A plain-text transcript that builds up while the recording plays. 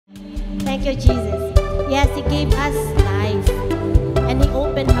Thank you, Jesus. Yes, He gave us life, and He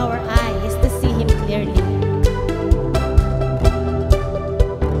opened our eyes to see Him clearly.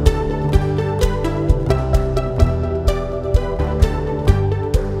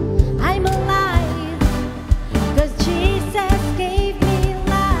 I'm alive, 'cause Jesus gave me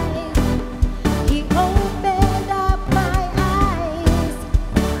life. He opened up my eyes.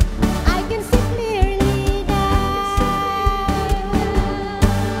 I can see clearly now.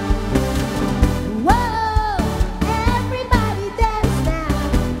 Whoa, everybody dance now.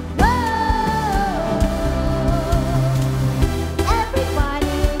 Whoa,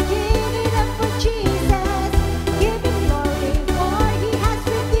 everybody give it up for Jesus. Give Him glory, for He has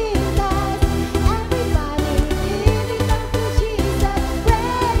redeemed us. Everybody give it up for Jesus.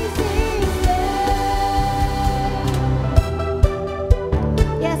 Praise His name.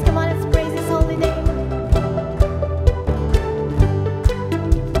 Yes, come on, let's praise His holy name.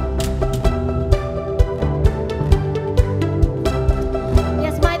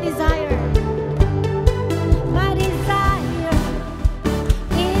 Yes, my desire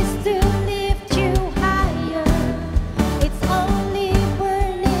is to lift you higher. It's only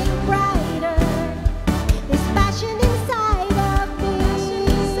burning brighter. This passion inside of me.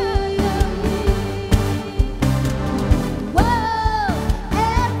 Whoa,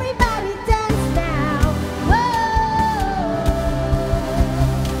 everybody dance now. Whoa,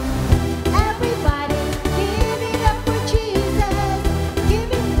 everybody give it up for Jesus. Give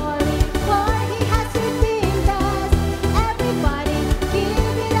Him glory, for He has redeemed us. Everybody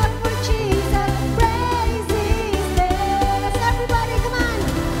give it up for Jesus. Praise His name. Everybody, come on.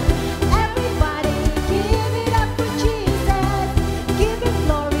 Everybody give it up for Jesus. Give Him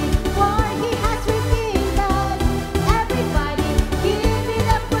glory, for He has redeemed us. Everybody give it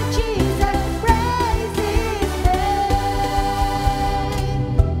up for Jesus. Praise His name.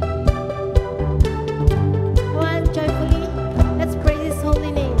 Come on, joyfully, let's praise His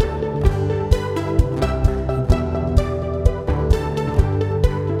holy name.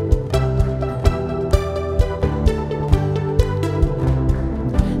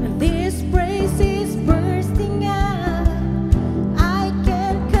 This praise is bursting out. I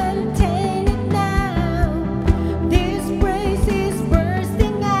can't contain it now. This praise is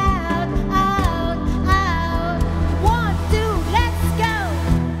bursting out, out, out. 1, 2, let's go.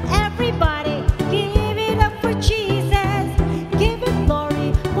 Everybody give it up for Jesus. Give Him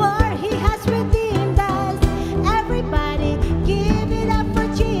glory, for He has redeemed us. Everybody give it up for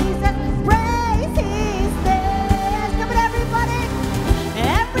Jesus. Praise His name. Come on, everybody.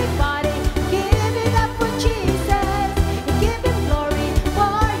 Everybody give it up for Jesus. Give Him glory,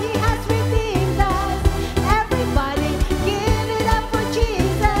 for He has redeemed us. Everybody give it up for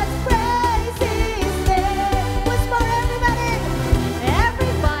Jesus. Praise His name. Once more, everybody.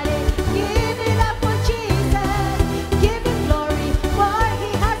 Everybody give it up for Jesus. Give Him glory, for He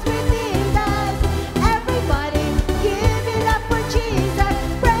has redeemed us. Everybody give it up for Jesus.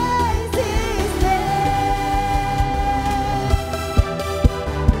 Praise His name.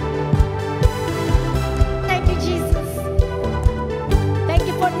 Thank you, Jesus. Thank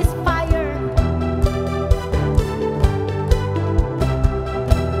you for this fire.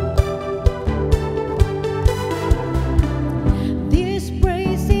 This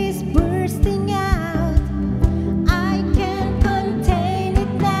praise is bursting out. I can't contain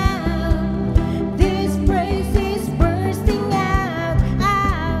it now. This praise is bursting out,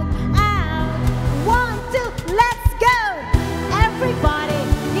 out, out. 1, 2, let's go. Everybody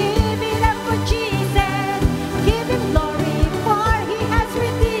give it up for Jesus. Give Him glory, for He has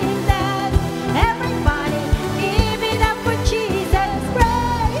redeemed us. Everybody give it up for Jesus.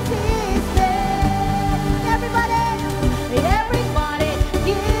 Praise His name. Everybody, everybody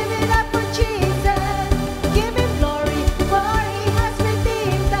give it up for Jesus. Give Him glory, for He has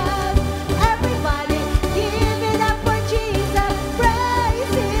redeemed us. Everybody give it up for Jesus.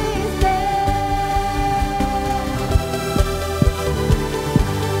 Praise His name.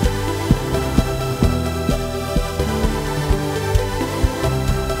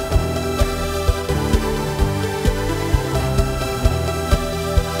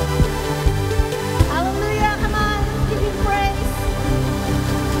 Hallelujah, come on, give Him praise.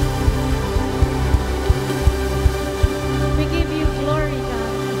 We give You glory,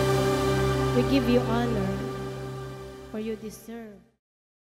 God. We give You honor, for You deserve.